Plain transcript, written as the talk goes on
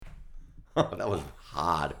That was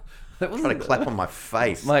hard. That Trying to clap on my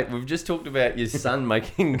face. Mate, we've just talked about your son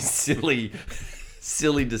making silly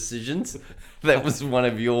decisions. That was one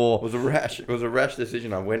of It your... was a rash. It was a rash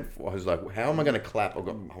decision. I was like, how am I going to clap?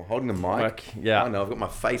 I'm holding the mic. Yeah. I know. I've got my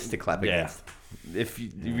face to clap Yeah. against. If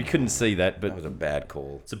you couldn't see that, That but was a bad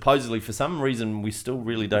call. supposedly for some reason we still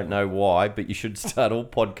really don't know why, but you should start all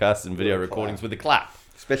podcasts and video With a clap. recordings with a clap.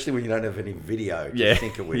 Especially when you don't have any video to Yeah.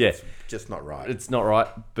 sync it with. Yeah. It's just not right. It's not right,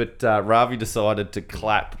 but Ravi decided to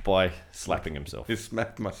clap by slapping himself. Just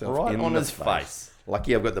smacked myself Right in on the his face.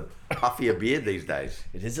 Lucky I've got the puffier beard these days.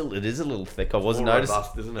 It is a little thick. I was More noticing.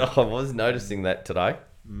 robust, isn't it? I was noticing that today.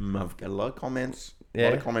 I've got a lot of comments. A Yeah.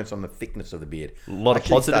 lot of comments on the thickness of the beard. A lot of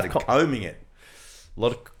Actually positive started combing it. A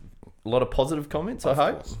lot of positive comments. I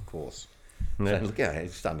hope. Of course. Yeah. So look how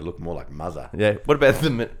it's starting to look more like Muzzer. Yeah. What about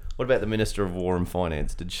the Minister of War and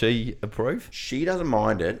Finance? Did she approve? She doesn't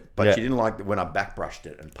mind it, but Yeah. she didn't like it when I backbrushed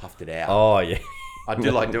it and puffed it out. Oh yeah. I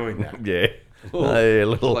do like doing that. Yeah. Look, A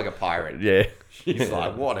look little. like a pirate. Yeah. She's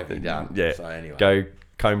like, what have you done? Yeah. So anyway. Go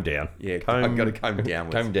comb down. Yeah, I've got to comb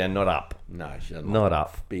downwards. Comb down, not up. No, she doesn't Not like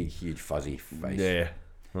up. a big, huge, fuzzy face. Yeah.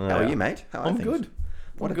 How are you, mate? How are I'm things? good.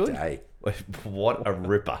 What I'm a good. day. What a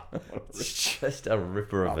ripper. It's just a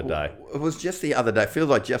ripper of a day. It was just the other day. Feels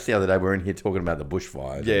like just the other day we were in here talking about the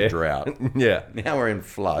bushfires and Yeah. the drought. Yeah. Now we're in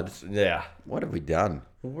floods. Yeah. What have we done?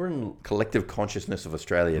 We're in. Collective consciousness of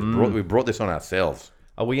Australia. Mm. We brought this on ourselves.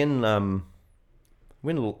 Are we in?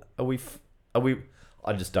 When are we? Are we?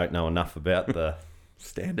 I just don't know enough about the.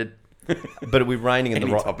 Standard. But are we raining in Any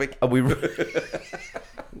the right topic? Are we?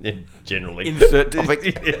 Yeah, generally. Insert topic.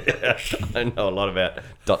 Yeah, I know a lot about ...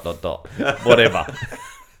 Whatever.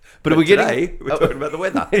 But are we Today, getting? we're talking about the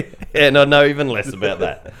weather. Yeah, no, no, even less about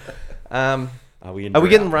that. Are we in Are we drought?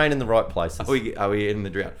 getting rain in the right places? Are we in the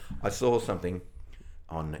drought? I saw something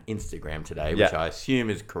on Instagram today, which Yeah. I assume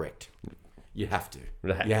is correct. You have to.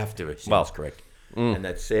 Right. You have to assume Well, it's correct. And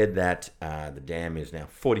that said that the dam is now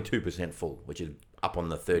 42% full, which is up on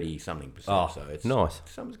the 30-something percent. Oh, So it's nice.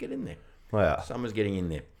 Summer's getting there. Yeah. Summer's getting in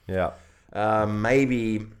there. Yeah.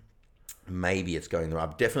 Maybe it's going the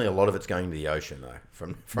right. Definitely a lot of it's going to the ocean, though,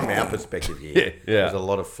 from our perspective here. Yeah, yeah. There's a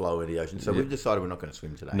lot of flow in the ocean. So we've decided we're not going to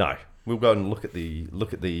swim today. No, we'll go and look at the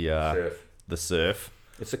Surf. the surf.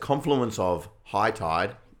 It's a confluence of high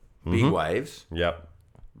tide, big waves, Yep.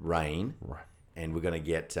 rain, and we're going to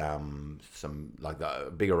get some like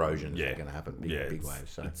the big erosions Yeah. are going to happen. Big it's,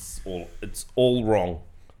 waves. So It's all wrong.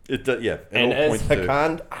 it And all as points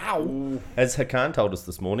to- Hakan told us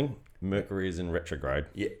this morning, Mercury is in retrograde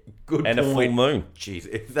yeah, good and point. a full moon. Jeez,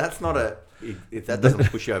 if that's not if that doesn't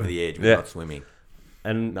push you over the edge, we're Yeah. not swimming.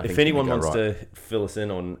 And Nothing's if anyone gonna wants go to fill us in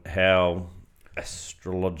on how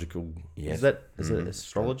astrological Yes. is it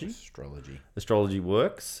astrology? Astrology. Astrology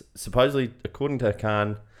works. Supposedly, according to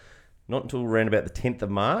Hakan, not until around about the 10th of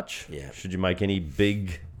March Yeah. should you make any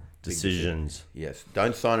big decisions. Yes.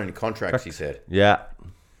 Don't sign any contracts, he said. Yeah.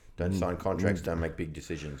 Don't sign contracts, don't make big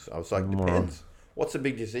decisions. I was like, depends. What's a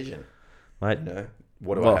big decision? Mate. You know,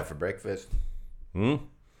 what do Well- I have for breakfast?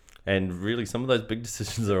 And really, some of those big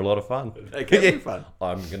decisions are a lot of fun. They can be fun.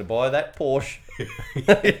 I'm going to buy that Porsche.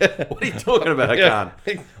 What are you talking about? I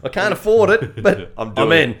can't. I can't afford it, but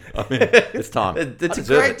I'm in. I'm in. It's time. It's I a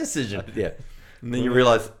deserve great it. decision. Yeah. And then you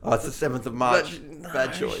realise, oh, it's the 7th of March. But-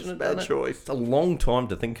 Bad no, choice. shouldn't have Bad done it. choice. It's a long time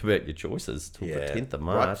to think about your choices till the 10th of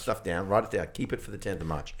Write March. stuff down. Write it down. Keep it for the 10th of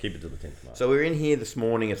March. Keep it to the 10th of March. So we're in here this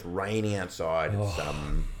morning. It's raining outside. It's,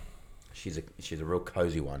 Oh. she's a real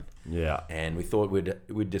cozy one. Yeah. And we thought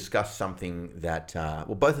we'd discuss something that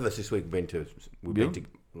both of us this week we've been to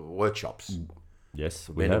workshops. Yes,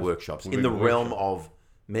 we Been to have. workshops We've in the been to realm of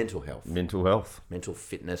mental health, mental health. mental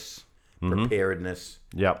fitness, preparedness.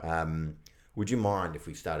 Yep. Would you mind if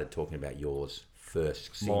we started talking about yours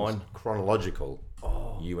first? Seems Mine? chronological.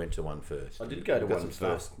 You went to one first. I did go to You've got one some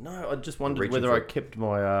stuff. first. No, I just wondered Reaching whether for I it. kept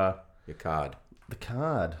my Your card. the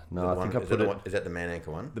card. No, The I one- think I is that put the it. one- Is that the man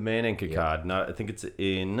anchor one? The man anchor card. No, I think it's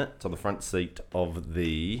on the front seat of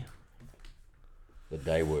the The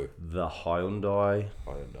Daewoo. Hyundai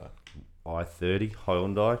I don't know. i30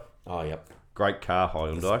 Hyundai. Oh, yep. Great car,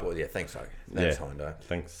 Hyundai. Sport- Yeah, thanks, so. Thanks, Yeah. Hyundai.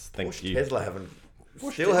 Thanks Porsche, you. Tesla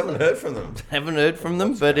still haven't heard from them. Haven't heard from them,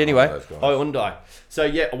 What's but going on anyway, with those guys? Hyundai. So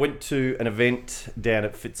yeah, I went to an event down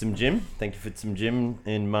at Fitsum Gym. Thank you, Fitsum Gym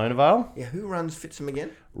in Mona Vale. Yeah, who runs Fitsum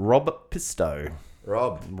again? Rob Pisto.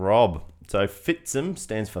 Rob. So Fitsum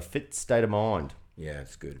stands for Fit State of Mind. Yeah,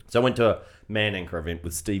 it's good. So I went to a man anchor event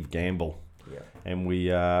with Steve Gamble, Yeah. and we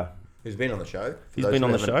Who's been on the show? For He's those been who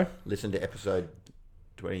on the haven't show. Listened to episode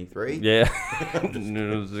 23. yeah,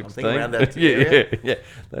 Something 16. around that yeah, area.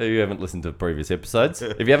 yeah. You haven't listened to previous episodes.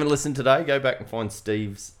 If you haven't listened today, go back and find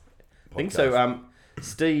Steve's I think so.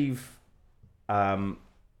 Steve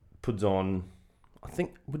puts on, I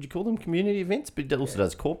think, would you call them community events? But he also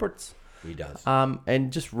does corporates. He does.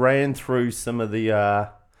 And just ran through some of the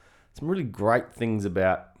some really great things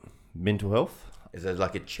about mental health. Is it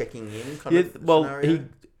like a checking in kind of scenario? He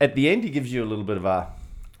at the end he gives you a little bit of a.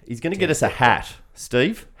 He's going to get us a hat,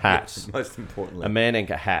 Steve. Hat. Yes, most importantly, a man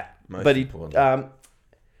anchor hat. Most but he importantly.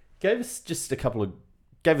 gave us just a couple of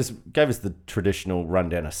gave us the traditional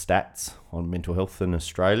rundown of stats on mental health in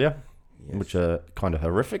Australia, which are kind of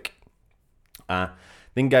horrific.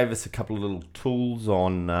 Then gave us a couple of little tools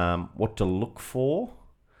on what to look for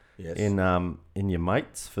in your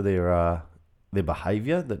mates for their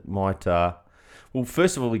behaviour that might. Well,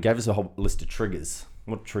 first of all, he gave us a whole list of triggers.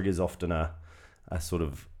 What triggers often a sort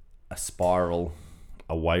of a spiral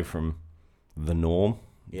away from the norm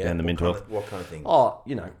and the mental health. What kind of things? Oh,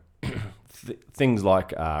 things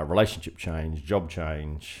like relationship change, job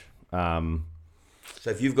change. So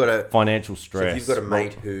if you've got a financial stress. So if you've got a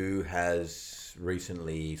mate who has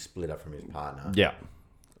recently split up from his partner. Yeah.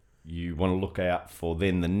 You want to look out for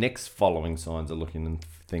then the next following signs are looking in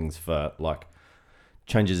things for like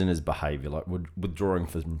changes in his behaviour, like withdrawing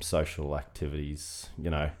from social activities,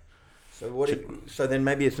 So so then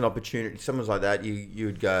maybe it's an opportunity. Someone's like that. You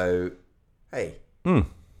would go, hey,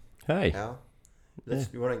 hey, Al,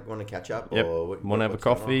 you want to catch up Yep. or want to have a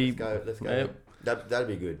coffee? Let's go. Yep. That'd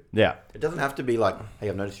be good. Yeah. It doesn't have to be like, hey,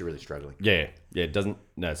 I've noticed you're really struggling. Yeah. It doesn't.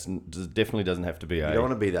 No, it definitely doesn't have to be. You don't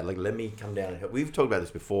want to be that. Like, let me come down and help. We've talked about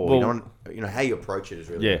this before. Well, how you approach it is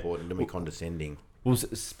really important. Don't be condescending. Well,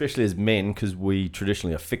 especially as men, because we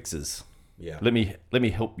traditionally are fixers. Yeah. Let me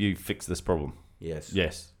help you fix this problem. Yes.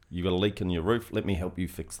 Yes. You got a leak in your roof. Let me help you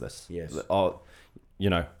fix this. Yes.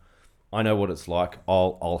 I know what it's like.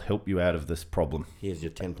 I'll help you out of this problem. Here's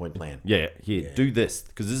your 10-point plan. Yeah. Do this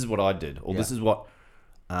because this is what I did, or this is what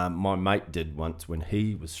my mate did once when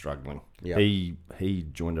he was struggling. Yeah. He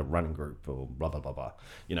joined a running group or blah blah blah blah.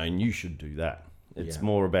 And you should do that. It's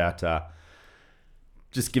more about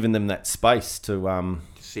just giving them that space to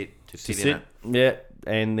sit in it. Yeah,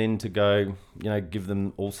 and then to go, give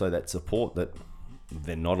them also that support that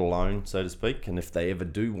they're not alone, so to speak. And if they ever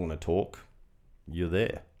do want to talk, you're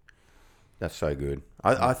there. That's so good.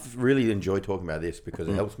 I really enjoy talking about this because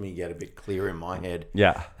it helps me get a bit clearer in my head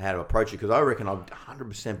how to approach it. Because I reckon I'd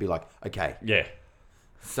 100% be like, okay,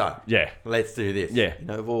 so let's do this. Yeah,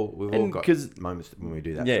 we've all got moments when we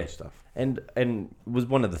do that sort of stuff. And it was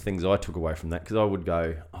one of the things I took away from that because I would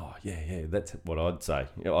go, oh yeah, that's what I'd say.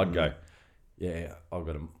 I'd go, yeah,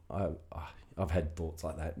 I've had thoughts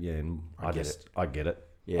like that. Yeah, and I get it.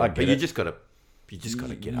 Yeah, but you just gotta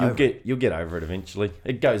get over it. You'll get over it eventually.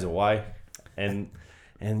 It goes away, and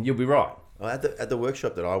you'll be right. Well, at the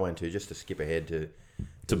workshop that I went to, just to skip ahead to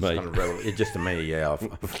me, kind of just to me, yeah.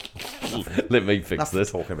 Let me fix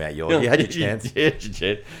this. Talking about yours, you had your chance. Yeah, your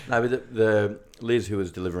chance. No, but the Liz who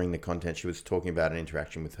was delivering the content, she was talking about an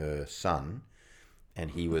interaction with her son,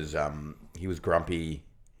 and he was grumpy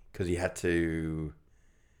because he had to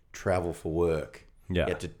travel for work.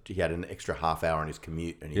 Yeah, he had an extra half hour on his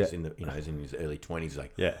commute, and he's in he's in his early 20s.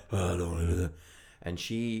 Like, I don't want to do that. And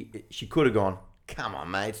she could have gone, come on,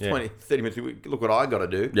 mate, it's 20, 30 minutes. Look what I got to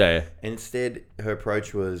do. Yeah. And instead, her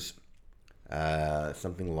approach was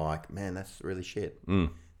something like, man, that's really shit.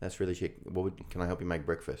 That's really shit. Can I help you make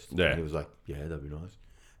breakfast? Yeah. And he was like, yeah, that'd be nice.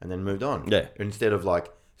 And then moved on. Yeah. Instead of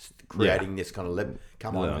like creating this kind of,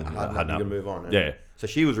 come on, you're going to move on. And so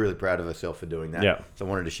she was really proud of herself for doing that. Yeah. So I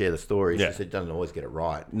wanted to share the story. She said, doesn't always get it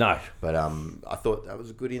right. No. But I thought that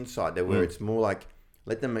was a good insight there where it's more like,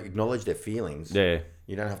 let them acknowledge their feelings. Yeah.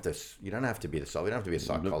 You don't have to be you don't have to be a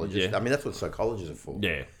psychologist. Yeah. I mean, that's what psychologists are for.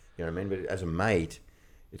 Yeah. You know what I mean? But as a mate,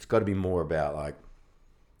 it's got to be more about like,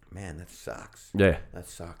 man, that sucks. Yeah. That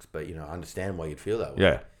sucks. But I understand why you'd feel that way.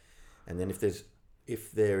 Yeah. And then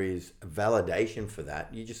if there is a validation for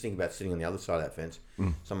that, you just think about sitting on the other side of that fence.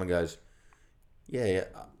 Someone goes, yeah.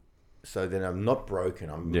 So then I'm not broken.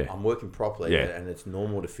 I'm working properly, and it's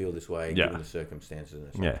normal to feel this way given the circumstances. And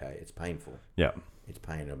it's okay. It's painful. Yeah. It's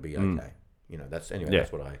pain. It'll be okay. That's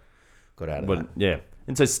what I got out of that. Yeah.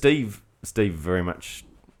 And so Steve very much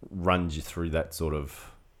runs you through that sort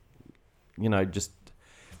of, just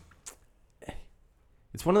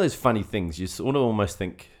it's one of those funny things. You sort of almost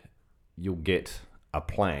think you'll get a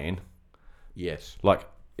plan. Yes. Like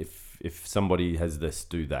if somebody has this,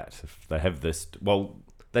 do that. If they have this, well,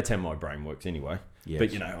 that's how my brain works anyway. Yes.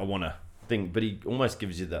 But I want to think. But he almost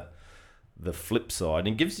gives you the flip side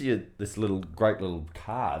and gives you this great little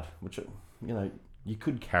card, which you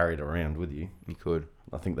could carry it around with you. You could.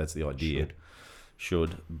 I think that's the idea.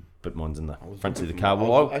 should, but mine's in the front seat of the I car.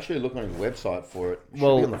 Well, was actually looking on his website for it. Should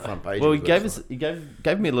well, be on the front page. well, of he his gave website.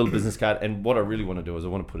 gave me a little business card, and what I really want to do is I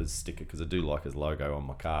want to put his sticker because I do like his logo on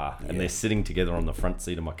my car, and they're sitting together on the front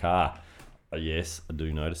seat of my car. Yes, I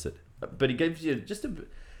do notice it, but he gives you just a.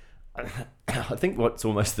 I think what's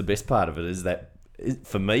almost the best part of it is that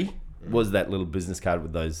for me was that little business card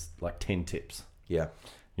with those like 10 tips. Yeah.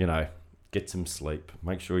 You know, get some sleep,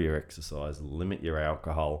 make sure you exercise, limit your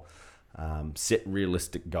alcohol, set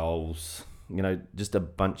realistic goals. You know, just a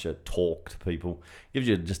bunch of talk to people. Gives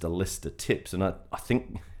you just a list of tips. And I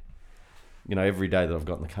think, you know, every day that I've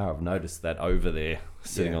got in the car, I've noticed that over there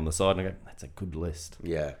sitting on the side. And I go, that's a good list.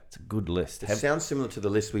 Yeah. It's a good list. It sounds similar to the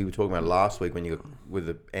list we were talking about last week when you with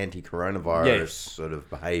the anti-coronavirus sort of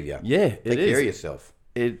behaviour. Yeah, Take care of yourself.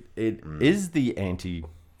 It is the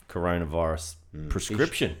anti-coronavirus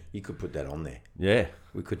prescription. You could put that on there. Yeah.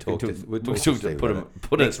 We could talk to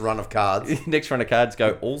put next run of cards. Next run of cards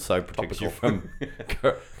go also protects you from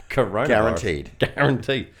coronavirus.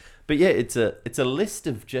 Guaranteed. But yeah, it's a list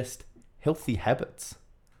of just healthy habits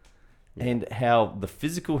and how the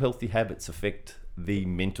physical healthy habits affect the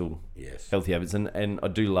mental healthy habits. And I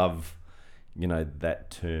do love, you know,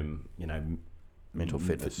 that term, you know, mental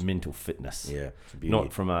fitness. Mental fitness. Yeah.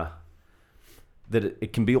 Not from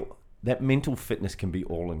it can be, that mental fitness can be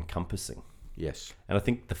all encompassing. Yes. And I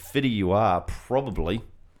think the fitter you are, probably,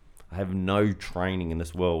 I have no training in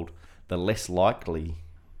this world, the less likely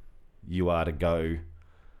you are to go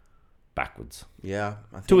backwards. Yeah.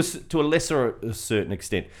 To a lesser a certain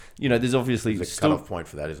extent. You know, there's obviously a cut-off point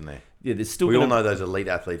for that, isn't there? Yeah, there's still. We all know those elite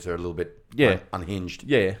athletes are a little bit unhinged.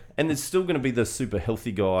 Yeah, and there's still going to be the super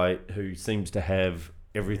healthy guy who seems to have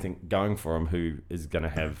everything going for him, who is going to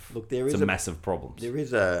have some massive problems. There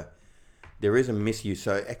is a misuse.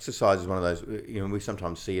 So exercise is one of those. You know, we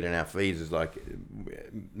sometimes see it in our feeds as like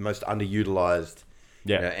most underutilized.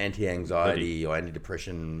 Yeah. You know, anti-anxiety or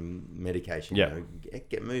anti-depression medication. Yeah. You know,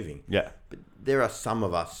 get moving. Yeah. But there are some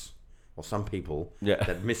of us, or some people,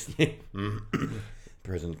 that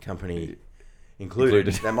present company included,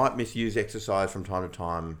 that might misuse exercise from time to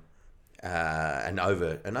time and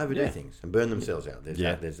overdo things and burn themselves out.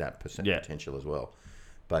 There's that potential as well.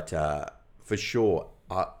 But for sure,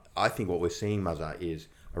 I think what we're seeing, Muzza, is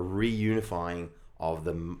a reunifying of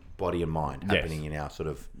the body and mind happening in our sort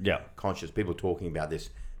of conscious. People talking about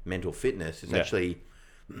this mental fitness. It's actually,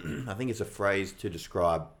 I think it's a phrase to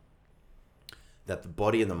describe that the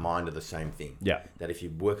body and the mind are the same thing. Yeah. That if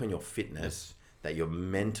you work on your fitness, that your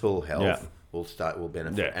mental health will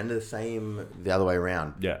benefit. Yeah. And the other way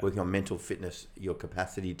around. Yeah. Working on mental fitness, your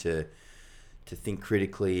capacity to think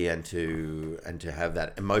critically and to have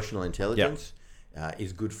that emotional intelligence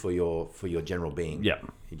is good for your general being. Yeah.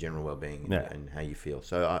 Your general well-being and how you feel.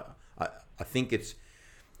 So I think it's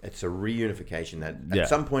a reunification that at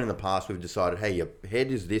some point in the past we've decided, hey, your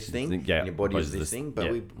head is this thing and your body is this thing, but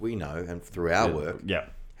we know, and through our work,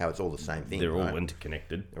 how it's all the same thing. They're all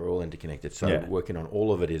interconnected. They're all interconnected. So working on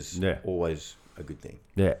all of it is always a good thing.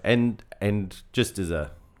 Yeah, and just as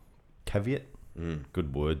a caveat,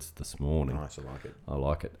 good words this morning. Nice, I like it. I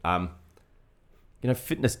like it. You know,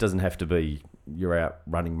 fitness doesn't have to be you're out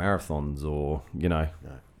running marathons or, you know,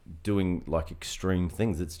 doing like extreme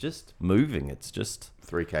things. It's just moving. It's just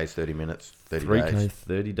 3Ks, 30 minutes, 30 3K, days.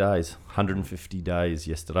 30 days, 150 days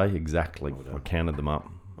yesterday, exactly. I counted them up.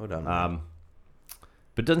 Well done.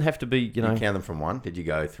 But it doesn't have to be, you know. You count them from one? Did you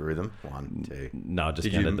go through them? 1, 2. No, I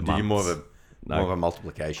just counted the months. Did you more of a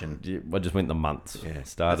multiplication? I just went the months. Yeah,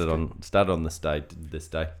 started on this day to this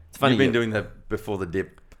day. It's funny. You've been doing the before the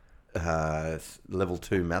dip level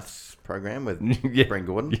 2 maths program with Brent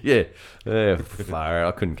Gordon. Yeah. Fire.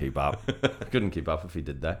 I couldn't keep up. I couldn't keep up if he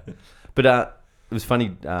did that. But it was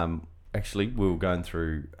funny. Actually, we were going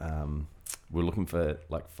through. We were looking for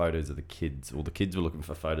like photos of the kids, or the kids were looking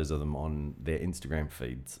for photos of them on their Instagram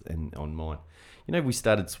feeds and on mine. You know, we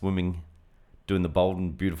started swimming, doing the bold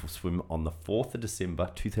and beautiful swim on the 4th of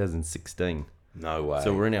December, 2016. No way.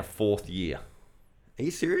 So we're in our 4th year. Are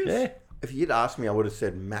you serious? Yeah. If you'd asked me, I would have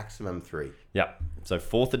said maximum 3. Yeah. So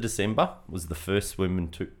 4th of December was the first swim in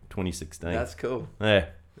 2016. That's cool. Yeah.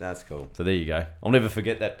 That's cool. So there you go. I'll never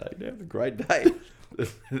forget that day. Have a great day.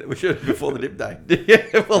 We should before the dip day.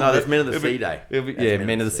 Yeah, well, no, that's Men of the Sea Day.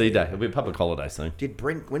 Men of the Sea Day. It'll be a public holiday soon.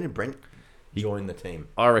 When did Brent join the team?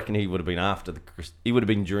 I reckon he would have been after he would have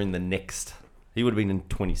been during the next. He would have been in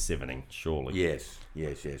 2017, surely. Yes. He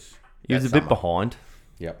was a bit behind.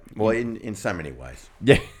 Yep. Well, in so many ways.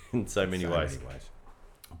 Yeah, in so many ways.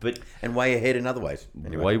 But and way ahead in other ways.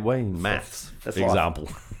 Anyway. Way maths, for example.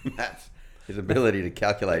 Maths. His ability to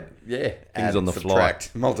calculate. Yeah. Things add, on the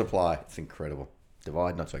subtract, multiply. It's incredible.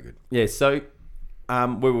 Divide, not so good. Yeah, so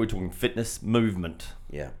Where were we talking? Fitness, movement.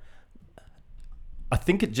 Yeah. I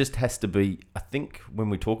think it just has to be. I think when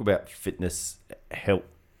we talk about fitness, health,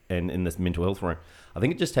 and in this mental health room, I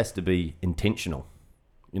think it just has to be intentional.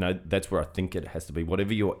 You know, that's where I think it has to be.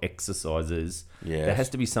 Whatever your exercise is, there has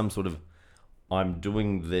to be some sort of, I'm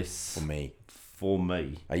doing this For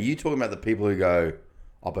me. Are you talking about the people who go,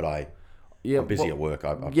 oh, but I'm busy at work.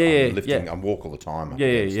 I'm lifting. I walk all the time.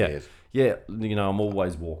 Yeah. You know, I'm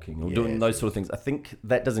always walking or doing those sort of things. I think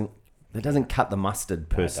that doesn't cut the mustard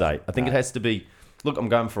per se. I think it has to be, look, I'm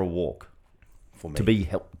going for a walk. For me. To be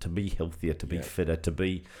healthier, to be fitter, to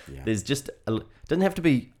be. There's just it doesn't have to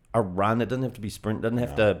be a run. It doesn't have to be sprint. It doesn't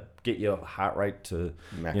have to get your heart rate to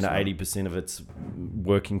maximum. 80% of its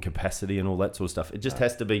working capacity and all that sort of stuff. It just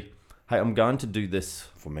has to be, hey, I'm going to do this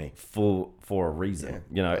for me for a reason. Yeah.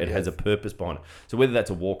 You know, it has a purpose behind it. So whether that's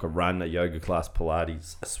a walk, a run, a yoga class,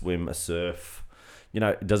 Pilates, a swim, a surf, you know,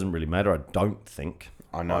 it doesn't really matter. I don't think.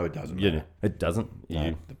 I know it doesn't matter. It doesn't.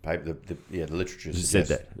 No, the paper, the literature said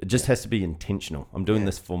that. It just has to be intentional. I'm doing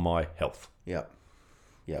this for my health. Yeah.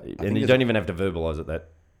 And you don't even have to verbalize it that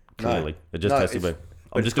clearly. It just has to be.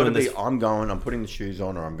 I'm just doing this. I'm putting the shoes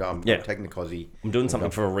on, or I'm taking the cozzy. I'm doing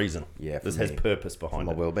something for a reason. Yeah, this has purpose behind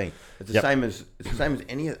my well-being. It's the same as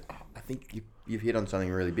any. I think you've hit on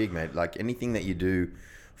something really big, mate. Like anything that you do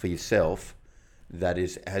for yourself that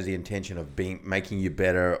has the intention of making you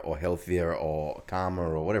better or healthier or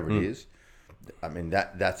calmer or whatever it is. I mean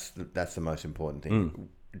that's the most important thing.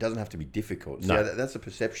 It doesn't have to be difficult. No. So that's the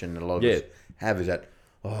perception that a lot of us have, is that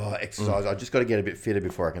exercise. I just got to get a bit fitter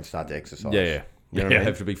before I can start to exercise. Yeah. You know what I mean?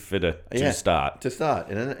 Have to be fitter to start.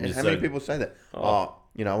 And how many people say that?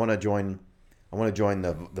 You know, I want to join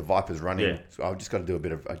the Vipers running. Yeah. So I've just got to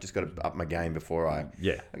do I just got to up my game before I.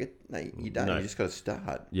 Yeah. No, you don't. No. You just got to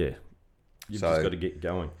start. Yeah. You've just got to get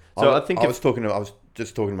going. So I was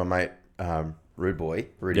just talking to my mate, Rudy,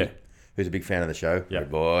 who's a big fan of the show. Yeah.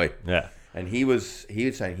 Rude boy. Yeah. And he was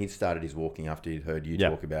saying he'd started his walking after he'd heard you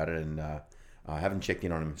talk about it, and I haven't checked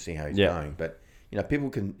in on him and see how he's going, but. You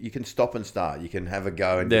know, you can stop and start. You can have a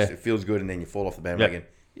go and it feels good, and then you fall off the bandwagon.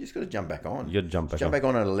 You just got to jump back on. You got to jump back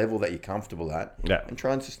on at a level that you're comfortable at, and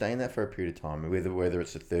try and sustain that for a period of time. Whether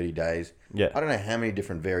it's 30 days. Yeah. I don't know how many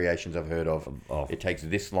different variations I've heard of. It takes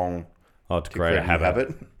this long to create a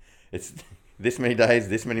habit. It's this many days,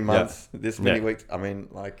 this many months, this many weeks. I mean,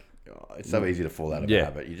 like, it's so easy to fall out of a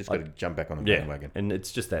habit. You just got to jump back on the bandwagon. And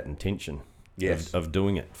it's just that intention of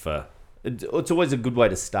doing it for. It's always a good way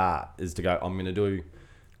to start, is to go, I'm going to do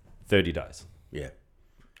 30 days. Yeah.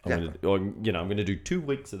 I'm going to do 2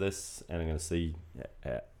 weeks of this, and I'm going to see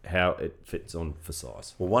how it fits on for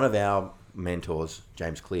size. Well, one of our mentors,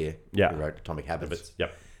 James Clear, who wrote Atomic Habits,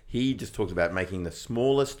 he just talks about making the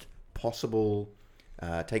smallest possible,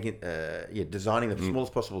 designing the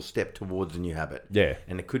smallest possible step towards a new habit. Yeah.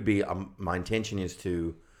 And it could be, my intention is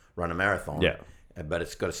to run a marathon. Yeah. But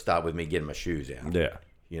it's got to start with me getting my shoes out. Yeah.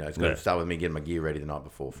 You know, it's got to start with me getting my gear ready the night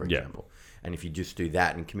before, for example. And if you just do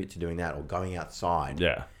that and commit to doing that, or going outside,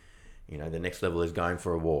 you know, the next level is going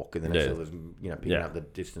for a walk, and the next level is, you know, picking up the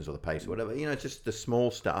distance or the pace or whatever. You know, it's just the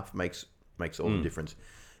small stuff makes all the difference.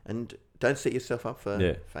 And don't set yourself up for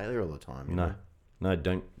failure all the time. No,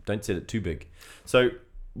 don't set it too big. So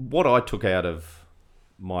what I took out of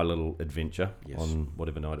my little adventure on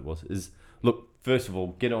whatever night it was is, look, first of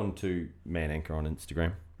all, get on to Man Anchor on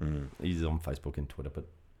Instagram. He's on Facebook and Twitter, but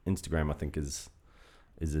Instagram, I think, is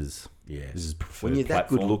his preferred when you're that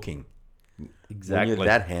platform. good looking, exactly, when you're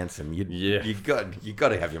that handsome, you got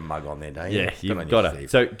to have your mug on there, don't you? Yeah, you've got to.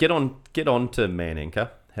 So get on to Man Anchor.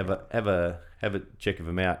 Have a check of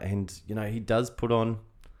him out, and you know he does put on,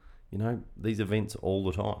 you know, these events all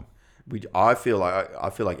the time. I feel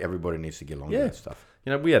like everybody needs to get along with that stuff.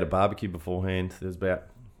 You know, we had a barbecue beforehand. There's about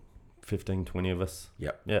 15, 20 of us.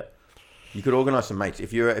 Yep. Yeah. You could organise some mates.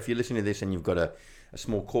 If you're listening to this and you've got a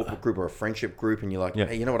small corporate group or a friendship group, and you're like,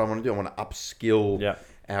 hey, you know what I want to do? I want to upskill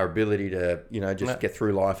our ability to, you know, just get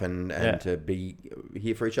through life and to be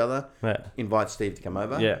here for each other. Yeah. Invite Steve to come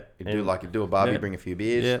over. Yeah. Do a barbie, bring a few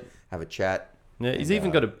beers, have a chat. Yeah. He's even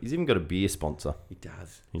got a beer sponsor. He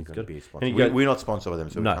does. He's got a beer sponsor. We're not sponsored with them,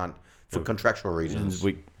 so we can't, for contractual reasons.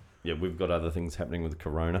 We've got other things happening with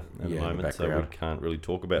Corona at the moment, so we can't really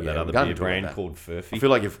talk about that other beer brand called Furphy. I feel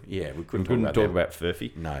like we couldn't talk about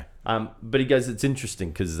Furphy. No. But he goes, it's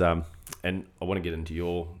interesting because, and I want to get into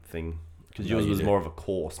your thing, because yours was more of a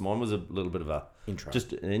course. Mine was a little bit of a intro,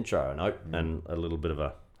 just an intro note, and a little bit of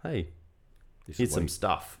a, hey, here's some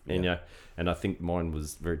stuff, and and I think mine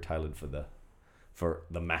was very tailored for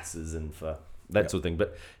the masses and for that sort of thing.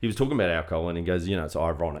 But he was talking about alcohol, and he goes, you know, it's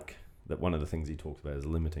ironic that one of the things he talks about is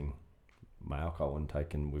limiting my alcohol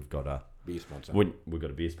intake, and we've got beer sponsor. We've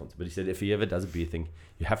got a beer sponsor. But he said if he ever does a beer thing,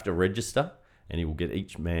 you have to register, and he will get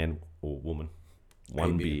each man or woman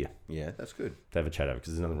one beer. Yeah, that's good. To have a chat over,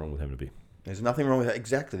 because there's nothing wrong with having a beer. There's nothing wrong with that.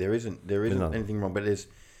 Exactly. There isn't anything wrong, but there's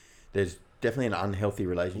definitely an unhealthy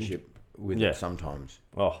relationship with it sometimes.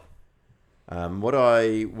 Oh. What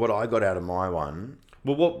I got out of my one.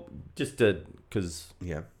 Well, because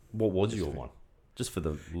yeah. What was your one? Just for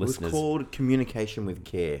the listeners. It was called Communication with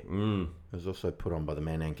Care. It was also put on by the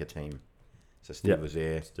Man Anchor team. So Steve was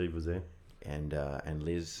there. And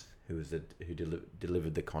Liz, who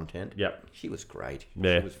delivered the content. Yep. She was great.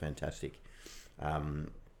 Yeah. She was fantastic.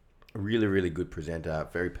 Really, really good presenter.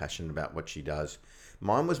 Very passionate about what she does.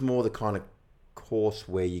 Mine was more the kind of course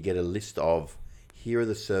where you get a list of, here are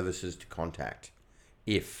the services to contact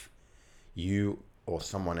if you or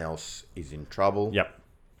someone else is in trouble. Yep.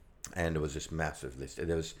 And it was this massive list.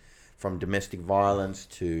 There was from domestic violence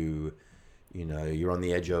to, you're on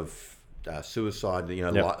the edge of suicide,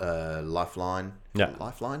 Lifeline. Yeah.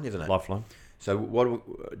 Lifeline, isn't it? Lifeline. So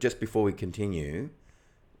just before we continue,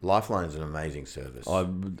 Lifeline is an amazing service.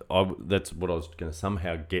 That's what I was going to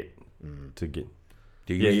somehow get to get.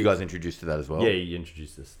 You guys introduced to that as well? Yeah, you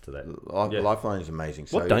introduced us to that. Lifeline is amazing.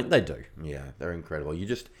 What don't they do? Yeah, they're incredible.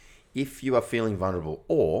 If you are feeling vulnerable,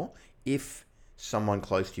 or if someone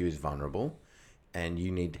close to you is vulnerable and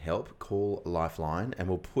you need help, call Lifeline, and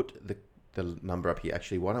we'll put the number up here.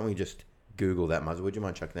 Actually, why don't we just Google that, Muzz? Would you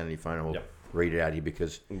mind chucking that on your phone, and we'll read it out here,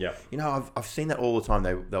 because I've seen that all the time.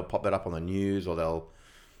 They'll pop that up on the news, or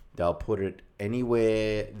they'll put it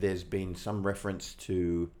anywhere there's been some reference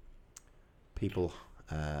to people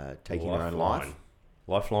taking their own life.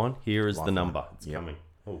 Lifeline. Here is the number. It's coming.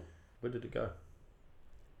 Oh, where did it go?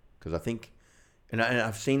 Because I think, and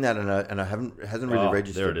I've seen that, and it hasn't really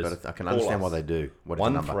registered, but I can understand why they do. What is the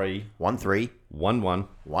number? 13 11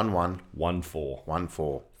 11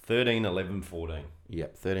 14 13 11 14.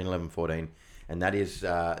 Yep, 13 11 14, and that is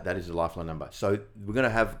the Lifeline number. So I'm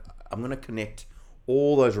going to connect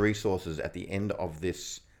all those resources at the end of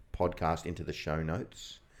this podcast into the show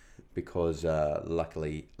notes, because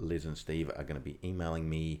luckily Liz and Steve are going to be emailing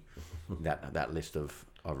me that list of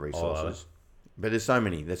resources. But there's so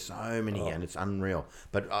many, and it's unreal.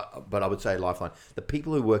 But I would say Lifeline. The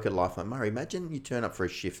people who work at Lifeline, Murray, imagine you turn up for a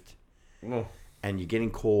shift and you're getting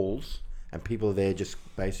calls, and people are there just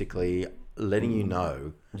basically letting you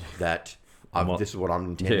know that this is what I'm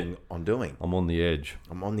intending on doing. I'm on the edge.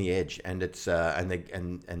 And it's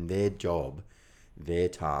and their job, their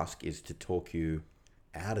task is to talk you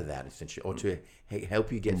out of that, essentially, or to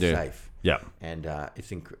help you get safe. Yeah. And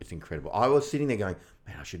it's incredible. I was sitting there going,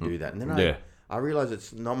 man, I should do that, and then I realized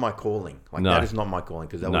it's not my calling. That is not my calling,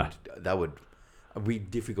 because that would be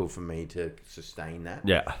difficult for me to sustain that.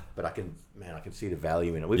 Yeah. But I can see the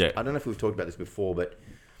value in it. I don't know if we've talked about this before, but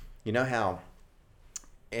you know how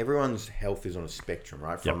everyone's health is on a spectrum,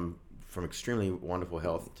 right? From extremely wonderful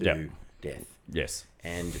health to death. Yes.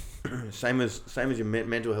 And same as your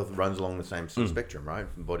mental health runs along the same spectrum, right?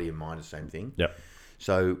 Body and mind, the same thing. Yep.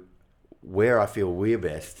 So where I feel we're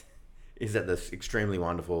best is at this extremely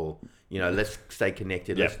wonderful, let's stay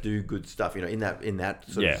connected, let's do good stuff, in that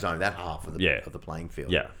sort of zone, that half of the playing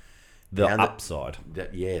field. Yeah. The upside.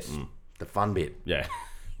 The fun bit. Yeah.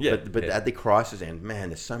 But at the crisis end, man,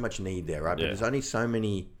 there's so much need there, right? But there's only so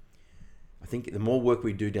many. I think the more work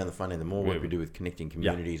we do down the front end, the more work we do with connecting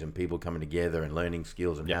communities and people coming together and learning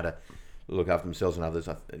skills and how to look after themselves and others.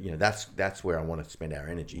 That's where I want to spend our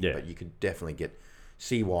energy. Yeah. But you could definitely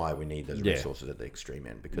see why we need those resources at the extreme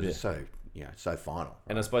end, because it's so so final.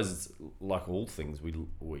 And I suppose it's like all things, we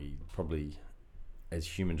probably as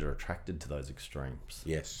humans are attracted to those extremes.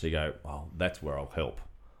 Yes. So you go, well, that's where I'll help.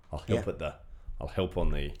 I'll help on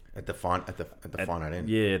the at the finite end.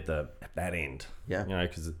 Yeah, at that end. Yeah.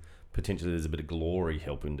 Because potentially there's a bit of glory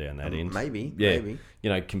helping down that end. Maybe.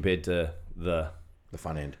 Compared to the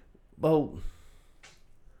fun end. Well,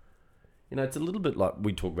 it's a little bit like,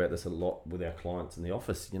 we talk about this a lot with our clients in the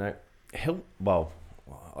office. Health. Well,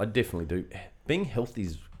 I definitely do. Being healthy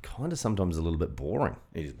is kind of sometimes a little bit boring.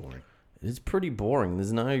 It is boring. It is pretty boring.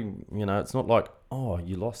 There's no, it's not like, oh,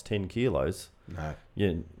 you lost 10 kilos. No.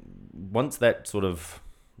 Yeah. Once that sort of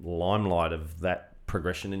limelight of that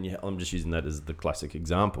progression, and I'm just using that as the classic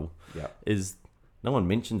example, is no one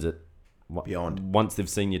mentions it beyond. Once they've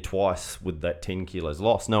seen you twice with that 10 kilos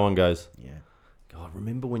lost, no one goes, yeah, God,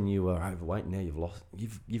 remember when you were overweight? Now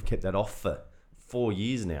you've kept that off for 4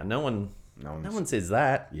 years now. No one says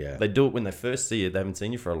that. Yeah. They do it when they first see you. They haven't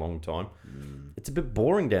seen you for a long time. It's a bit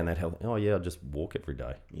boring down that health. Oh yeah, I just walk every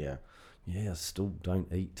day. Yeah. Yeah, I still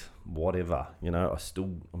don't eat whatever.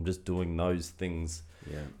 I'm just doing those things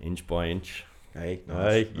inch by inch. Hey,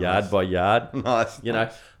 nice, yard by yard. Nice. You know,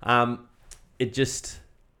 it just,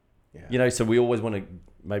 so we always want to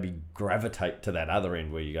maybe gravitate to that other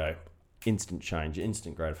end where you go, instant change,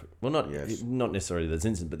 instant gratification. Well, not necessarily there's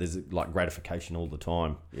instant, but there's like gratification all the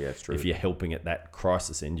time. Yeah, it's true. If you're helping at that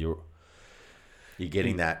crisis end, you're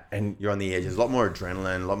getting that, and you're on the edge. There's a lot more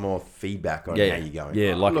adrenaline, a lot more feedback on how you're going.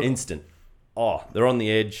 Yeah, instant. Oh, they're on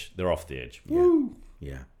the edge, they're off the edge. Yeah. Woo!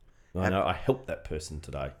 Yeah. I know, I helped that person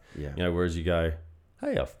today. Yeah. You know, whereas you go,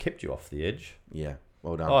 hey, I've kept you off the edge. Yeah.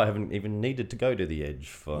 Well done. Oh, I haven't even needed to go to the edge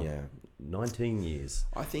for 19 years.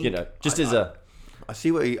 I think, I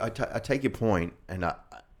see what I take your point,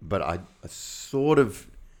 but I sort of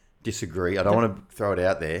disagree. I don't want to throw it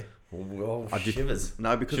out there. Well, shivers.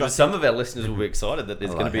 No, because some of our listeners will be excited that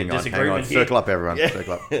there's going to be a disagreement here. Circle up, everyone. Yeah.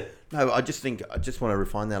 Circle up. No, I just want to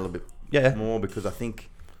refine that a little bit more, because I think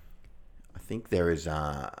there is.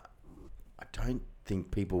 I don't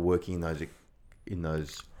think people working in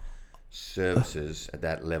those services at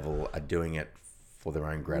that level are doing it for their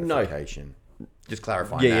own gratification. No. Just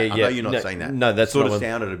clarifying that. I know you're not saying that. No, that's sort of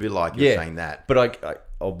sounded a bit like you're saying that. But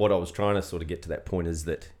what I was trying to sort of get to that point is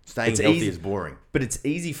that staying healthy is boring. But it's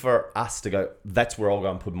easy for us to go, that's where I'll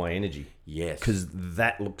go and put my energy. Yes. Because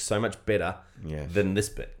that looks so much better than this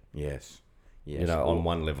bit. Yes. You know, on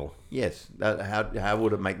one level. Yes. How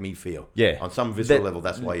would it make me feel? Yeah. On some visceral level,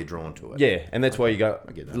 that's why you're drawn to it. Yeah, and that's why you go,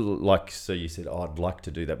 I get that. like, so you said, I'd like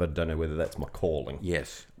to do that, but I don't know whether that's my calling.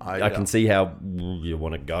 Yes. I can see how you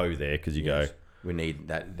want to go there, because you go... We need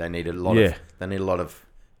that. They need a lot of... They need a lot of,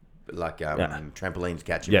 like, trampolines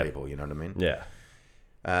catching people, you know what I mean? Yeah.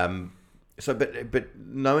 So, but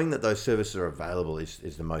knowing that those services are available is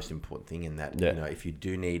the most important thing in that, you know, if you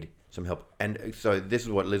do need some help. And so this is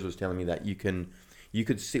what Liz was telling me, that you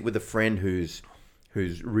could sit with a friend who's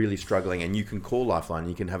really struggling, and you can call Lifeline.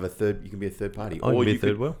 You can have you can be a third party, or you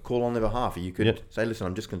could call on their behalf. Or you could say, listen,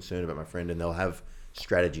 I'm just concerned about my friend, and they'll have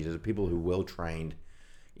strategies. There's people who are well trained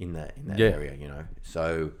in that area, you know.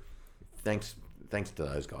 So thanks to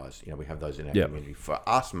those guys. You know, we have those in our community. For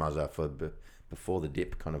us, Muzza, for before the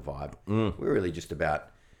dip kind of vibe, we're really just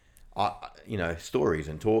about stories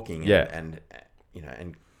and talking and you know,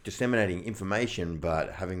 and disseminating information,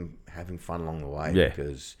 but having fun along the way.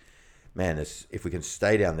 Because man, if we can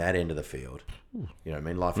stay down that end of the field, you know what I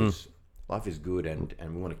mean, life is good, and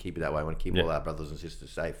we want to keep it that way. We want to keep all our brothers and sisters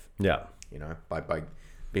safe. Yeah. You know, by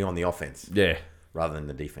being on the offense. Yeah. Rather than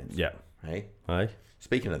the defense. Yeah. Hey?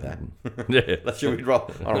 Speaking of that, should we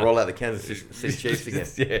roll out the Kansas City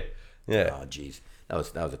Chiefs again? Yeah. Oh, geez. That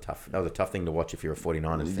was a tough thing to watch if you're a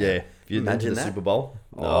 49ers fan. Yeah. If you imagine the Super Bowl.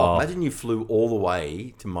 Imagine you flew all the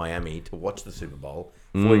way to Miami to watch the Super Bowl.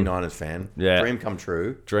 49ers fan. Yeah. Dream come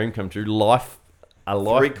true. Life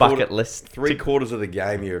bucket list. 3/4 of the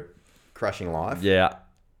game you're crushing life. Yeah.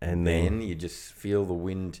 And then you just feel the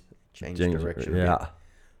wind change direction. Yeah.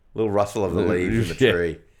 Little rustle of the leaves in the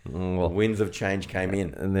tree. Well, winds of change came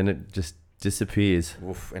in, and then it just disappears.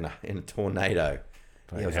 Oof, in a tornado.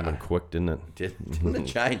 It was happened quick, didn't it? Didn't it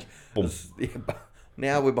change?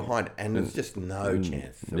 Now we're behind, and there's just no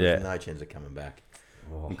chance. There was no chance of coming back.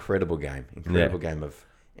 Oh. Incredible game game of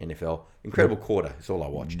NFL. Incredible quarter. It's all I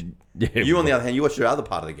watched. Yeah, you, on the other hand, you watched the other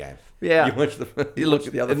part of the game. Yeah, you watched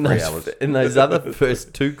the other 3 hours. In those other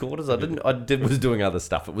first 2 quarters, was doing other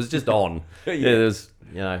stuff. It was just on. There's.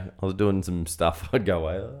 You know, I was doing some stuff. I'd go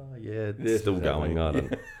away. Oh, yeah, it's still going. I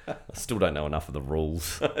still don't know enough of the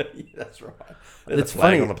rules. That's right. It's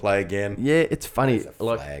funny on the play again. Yeah, it's funny. There's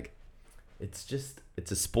a flag.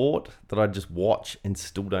 It's a sport that I just watch and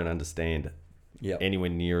still don't understand anywhere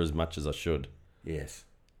near as much as I should. Yes.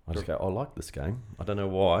 I just go, I like this game. I don't know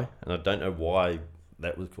why, and I don't know why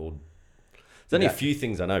that was called. There's only a few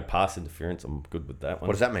things I know. Pass interference, I'm good with that one.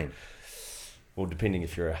 What does that mean? Well, depending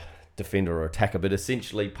if you're a defender or attacker, but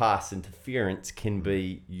essentially pass interference can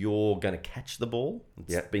be you're going to catch the ball.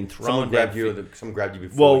 It's been thrown. Someone grabbed you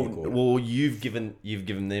before. Well, you've given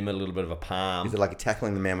them a little bit of a palm. Is it like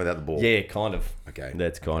tackling the man without the ball? Yeah, kind of. Okay,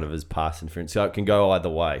 that's kind of as pass interference. So it can go either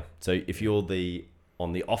way. So if you're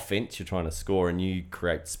on the offense, you're trying to score and you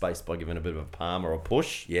create space by giving a bit of a palm or a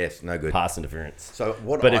push. Yes, no good. Pass interference. So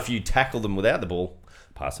if you tackle them without the ball,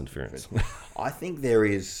 pass interference. I think there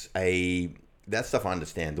is that stuff I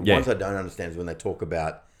understand. The ones I don't understand is when they talk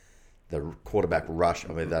about the quarterback rush.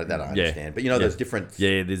 I mean, that I understand. But, you know, there's different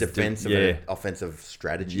defensive and offensive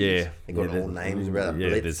strategies. Yeah. They've got all names about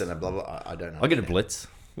blitz and blah, blah. I don't know. I get a blitz.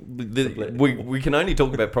 We can only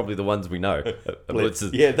talk about probably the ones we know.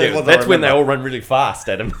 Blitzes. Yeah, that's when they all run really fast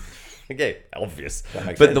at him. Okay, obvious.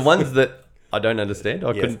 But the ones that I don't understand.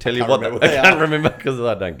 I couldn't tell you can't what remember they what they I can't are. remember because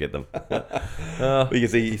I don't get them. You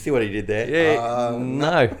see what he did there? Yeah,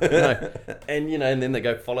 no. And, and then they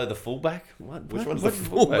go follow the fullback. Which one's the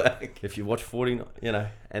fullback? If you watch 40,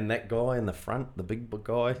 and that guy in the front, the big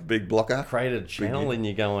guy, Big blocker. created a channel and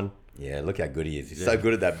you're going, Yeah, look how good he is. He's so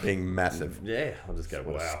good at that being massive. yeah, I'll just go,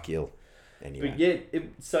 What wow. a skill. Anyway. But yeah,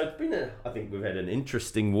 so it's been I think we've had an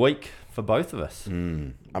interesting week for both of us.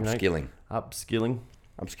 Upskilling. Upskilling.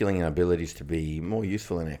 Upskilling our abilities to be more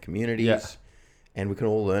useful in our communities. Yeah. And we can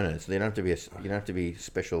all learn it. So you don't have to be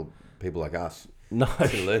special people like us No,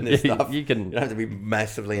 to learn this stuff. You can. You don't have to be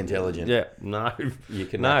massively intelligent. Yeah, no. You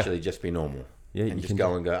can actually just be normal. Yeah, and you just can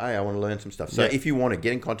go and go, hey, I want to learn some stuff. So if you want to,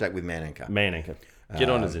 get in contact with Man Anchor. Man Anchor. Get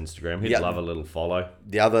on his Instagram. He'd love a little follow.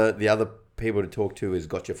 The other people to talk to is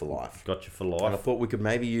Gotcha for Life. Gotcha for And I life. thought we could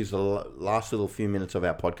maybe use the last little few minutes of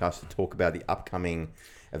our podcast to talk about the upcoming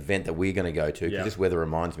event that we're going to go to, because this weather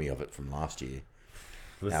reminds me of it from last year.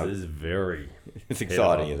 This is very It's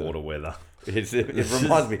exciting, head isn't above it? water weather. It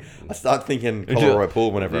reminds me. I start thinking Colorado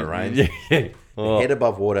Pool whenever it rains. Yeah. Oh, Head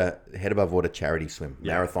above water charity swim,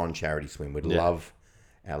 marathon charity swim. We'd love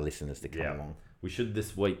our listeners to come along. we should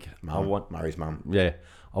this week. Murray's mum. Yeah.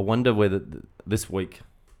 I wonder whether this week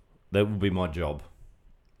that will be my job.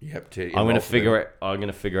 Yep. I'm going to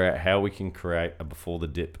figure out how we can create a before the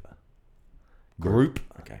dip group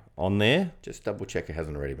Okay. on there. Just double check it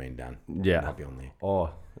hasn't already been done. Yeah. It might be on there. Oh,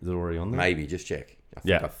 is it already on there? Maybe just check.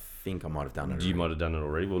 I think I might have done it. You might have done it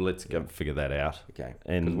already. Well, let's go figure that out. Okay.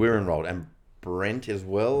 And 'Cause we're enrolled, and Brent as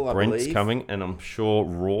well. I Brent's believe. coming, and I'm sure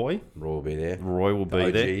Roy will be there. will be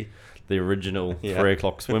OG. there. The original 3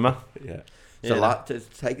 o'clock swimmer. Yeah. So to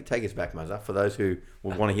take us back, Muzza, for those who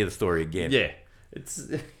will want to hear the story again. Yeah.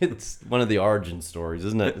 It's one of the origin stories,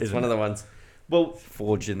 isn't it? It's one of the ones. Well,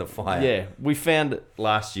 Forged in the fire. yeah,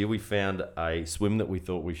 last year we found a swim that we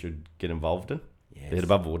thought we should get involved in. Yes. The Head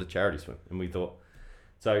Above Water charity swim. And we thought,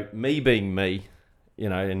 so me being me,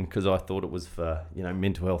 and because I thought it was for,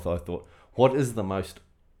 mental health, I thought, what is the most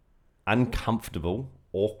uncomfortable,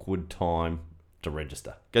 awkward time to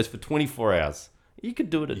register? Goes for 24 hours. You could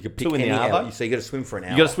do it at You could 2 pick in the any hour. hour. So you got to swim for an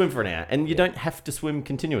hour. You got to swim for an hour, and you don't have to swim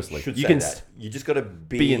continuously. You can You just got to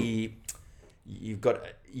be. You've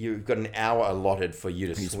got an hour allotted for you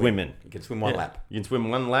to swim in. You can swim one lap. You can swim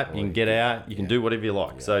one lap. You can get out. You can do whatever you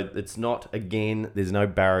like. So it's not, again, there's no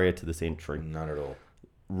barrier to this entry. None at all.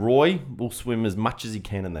 Roy will swim as much as he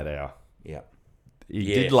can in that hour. Yeah. He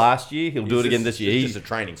did last year. He'll do it again this year. It's just a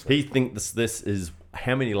training swim. He thinks this is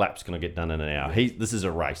how many laps can I get done in an hour. This is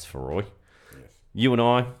a race for Roy. Yes. You and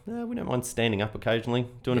I, we don't mind standing up occasionally,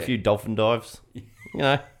 doing a few dolphin dives.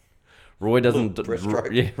 Roy doesn't.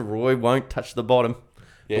 Breaststroke. Roy won't touch the bottom.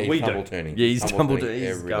 Yeah, but he's tumble turning. Yeah, he's tumble turning.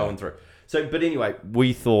 He's going through. So, but anyway,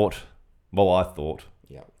 I thought,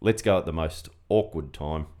 let's go at the most awkward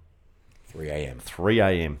time. 3 a.m. 3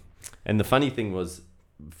 a.m. And the funny thing was,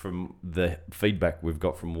 from the feedback we've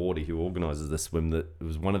got from Wardy, who organises the swim, that it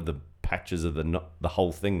was one of the patches of the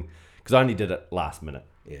whole thing. Because I only did it last minute.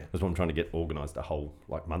 Yeah. That's why I'm trying to get organised a whole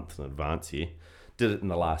month in advance here. Did it in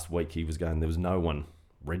the last week. He was going, there was no one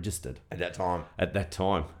registered At that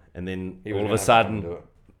time. And then He all was of a gonna have to sudden, come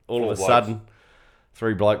and do it.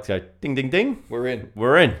 3 blokes go, ding, ding, ding. We're in.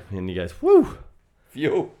 We're in. And he goes, whew.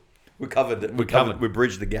 Phew. We covered it. We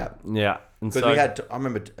bridged the gap. Yeah. And Because so, we had, I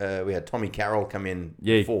remember we had Tommy Carroll come in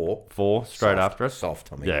four straight after us. Soft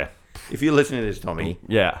Tommy. Yeah. If you're listening to this, Tommy,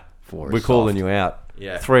 Yeah. 4 We're is calling soft. you out.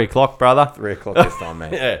 Yeah. 3 o'clock, brother. 3 o'clock this time,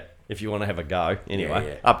 mate. Yeah. If you want to have a go. Anyway,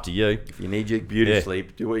 Yeah. up to you. If you need your beauty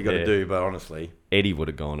sleep, do what you got to do. But honestly, Eddie would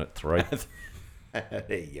have gone at 3.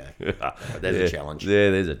 there you go. There's a challenge. Yeah,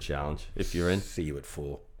 there's a challenge if you're in. See you at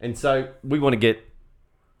 4. And so we want to get.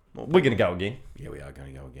 We're going to go again. Yeah, we are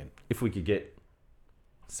going to go again. If we could get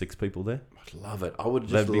 6 people there. I'd love it. I would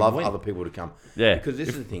just That'd be love win. other people to come. Yeah. Because this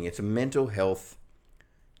is the thing. It's a mental health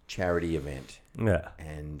charity event. Yeah.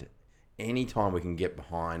 And anytime we can get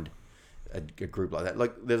behind a group like that,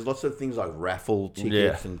 like there's lots of things like raffle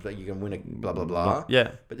tickets and you can win a blah, blah, blah.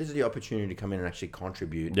 Yeah. But this is the opportunity to come in and actually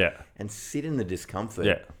contribute Yeah. and sit in the discomfort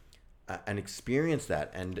Yeah. and experience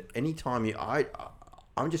that. And anytime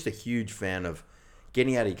I'm just a huge fan of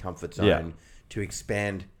getting out of your comfort zone to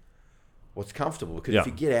expand what's comfortable. Because if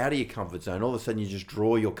you get out of your comfort zone, all of a sudden you just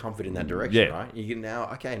draw your comfort in that direction, right? You can now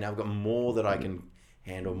I've got more that I can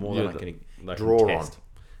handle, more that I can draw on.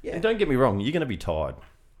 Yeah. And don't get me wrong, you're going to be tired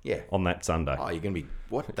Yeah. on that Sunday. Oh, you're going to be,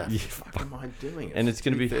 what the fuck am I doing? And it's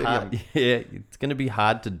going to be 3:30. hard. Yeah, it's going to be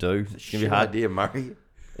hard to do. It's going to be hard. Idea, Murray.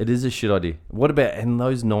 It is a shit idea. What about in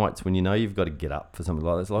those nights when you know you've got to get up for something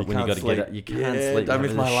like this? Like when you got to get up, you can't sleep. Don't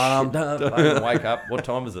miss my alarm. Don't wake up. What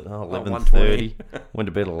time is it? 11:30. Went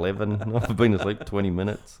to bed 11. I've been asleep 20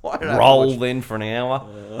 minutes. Roll then for an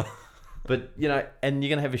hour. But, and you're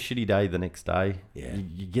going to have a shitty day the next day. Yeah.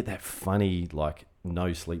 You get that funny, like,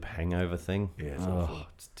 no sleep hangover thing. Yeah, it's awful.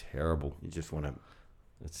 It's terrible. You just want to...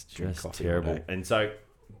 It's just terrible. And so,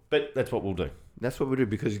 but that's what we'll do. That's what we do,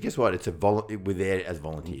 because guess what? It's we're there as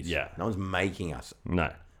volunteers. Yeah. No one's making us.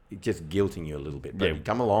 No. It's just guilting you a little bit. But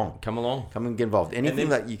come along. Come along. Come and get involved. Anything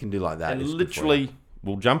that you can do like that. And literally,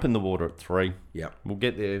 we'll jump in the water at 3. Yeah. We'll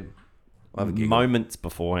get there moments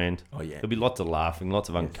beforehand. Oh, yeah. There'll be lots of laughing, lots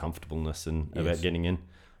of uncomfortableness about getting in.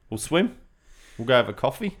 We'll swim. We'll go have a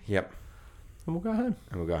coffee. Yep. And we'll go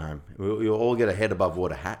home. We'll all get a head above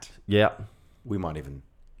water hat. Yeah. We might even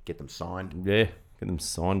get them signed. Yeah. Get them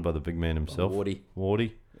signed by the big man himself.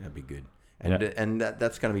 Wardy. That'd be good. And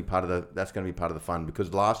that's going to be part of the fun,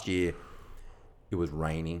 because last year it was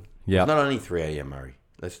raining. Yeah. It's not only 3 a.m. Murray.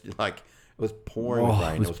 It was pouring with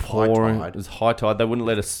rain. It was pouring. high tide. It was high tide. They wouldn't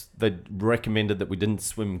let us. They recommended that we didn't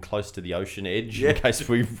swim close to the ocean edge in case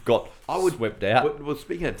we've got swept out. Well,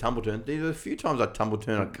 speaking of tumble turn, there were a few times I tumble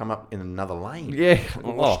turn, I'd come up in another lane. Yeah.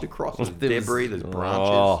 Washed across. There's debris, there's branches.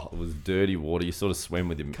 Oh, it was dirty water. You sort of swam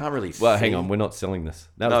with him. Can't really see. Well, hang on. We're not selling this.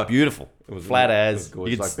 That was beautiful. It was flat as. It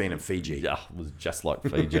was like being in Fiji. Yeah, it was just like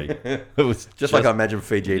Fiji. It was just like I imagine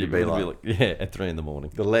Fiji to be like. Yeah, at 3 a.m.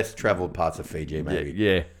 The less travelled parts of Fiji, maybe.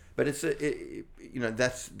 Yeah. But it's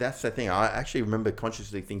that's the thing. I actually remember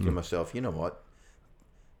consciously thinking to myself, you know what?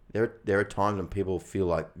 There are times when people feel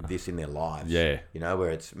like this in their lives. Yeah.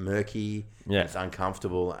 Where it's murky, it's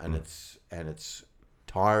uncomfortable, and it's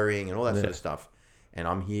tiring and all that sort of stuff. And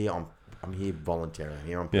I'm here voluntarily. I'm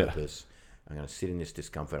here on purpose. I'm going to sit in this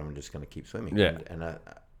discomfort. I'm just going to keep swimming. Yeah. And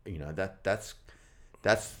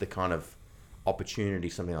that's the kind of opportunity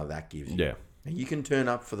something like that gives you. Yeah. And you can turn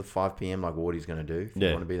up for the 5 p.m. like Wardy's going to do if you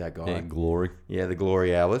want to be that guy. Yeah, glory. Yeah, the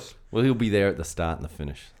glory hours. Well, he'll be there at the start and the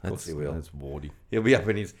finish. Of course he will. That's Wardy. He'll be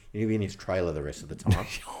in his trailer the rest of the time,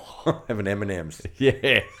 having M&Ms.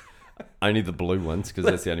 Yeah. Only the blue ones, because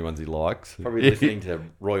that's the only ones he likes. Probably listening to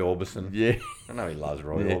Roy Orbison. Yeah. I know he loves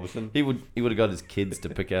Roy Orbison. He would have got his kids to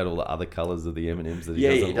pick out all the other colours of the M&Ms that he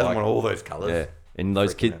doesn't like. He doesn't want all those colours. Yeah. And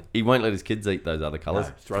those kids, he won't let his kids eat those other colours.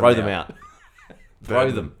 No, throw them out.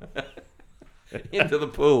 Throw them. Into the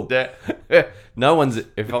pool. No one's.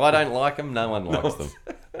 If I don't like them, no one likes them,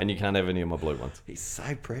 and you can't have any of my blue ones. He's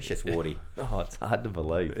so precious, Wardy. Oh, it's hard to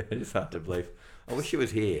believe. It is hard to believe. I wish he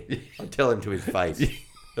was here. I'd tell him to his face.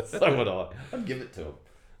 So would I. I'd give it to him.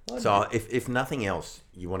 So if nothing else,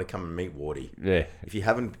 you want to come and meet Wardy. Yeah. If you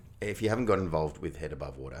haven't got involved with Head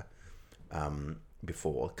Above Water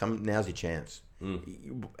before, come. Now's your chance.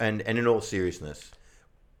 And in all seriousness,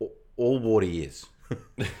 all Wardy is.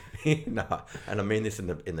 No, and I mean this in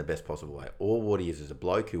the best possible way. All Wardy is a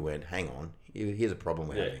bloke who went, hang on, here's a problem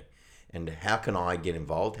we're having, and how can I get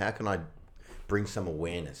involved? How can I bring some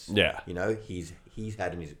awareness? Yeah, he's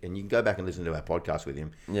had and you can go back and listen to our podcast with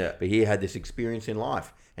him. Yeah, but he had this experience in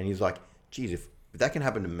life, and he's like, geez, if that can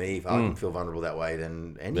happen to me, if I can feel vulnerable that way,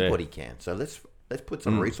 then anybody can. So let's put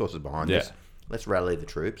some resources behind this. Let's rally the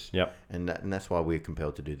troops. Yep. And that's why we're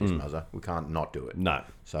compelled to do this, Muzza. We can't not do it. No.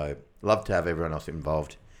 So love to have everyone else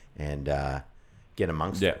involved and get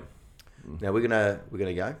amongst it. Now we're gonna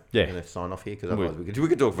go. Yeah. We're gonna sign off here because otherwise we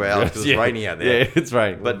could talk for hours because it's raining out there. Yeah, it's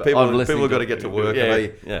raining. But people have got to get to work.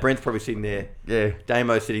 Yeah. Brent's probably sitting there. Yeah.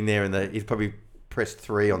 Damo's sitting there, and he's probably pressed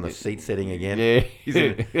 3 on the seat setting again. Yeah. He's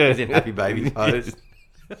in happy baby pose.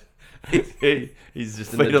 He's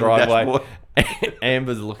just in the driveway.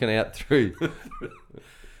 Amber's looking out through.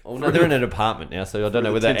 Oh no, they're in an apartment now, so I don't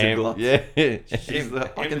know whether Amber. Yeah,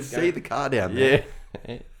 I can see the car down there.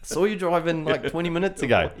 Yeah, saw you driving like 20 minutes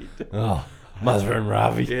ago. Oh, Mother and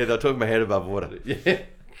Ravi. Yeah, they're talking my head above water. Yeah,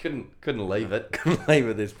 couldn't leave it. Couldn't leave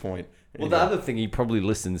at this point. Well, the other thing, he probably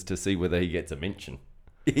listens to see whether he gets a mention.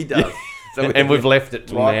 He does. So and we've left it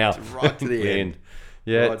till now, right to the end.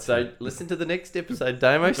 Yeah, right. So listen to the next episode,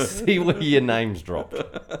 Damo. See where your name's dropped.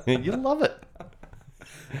 You'll love it.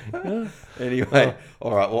 Anyway,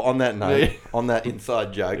 all right. Well, on that note, on that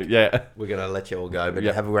inside joke, we're gonna let you all go. But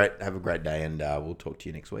have a great day, and we'll talk to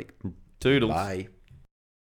you next week. Toodles. Bye.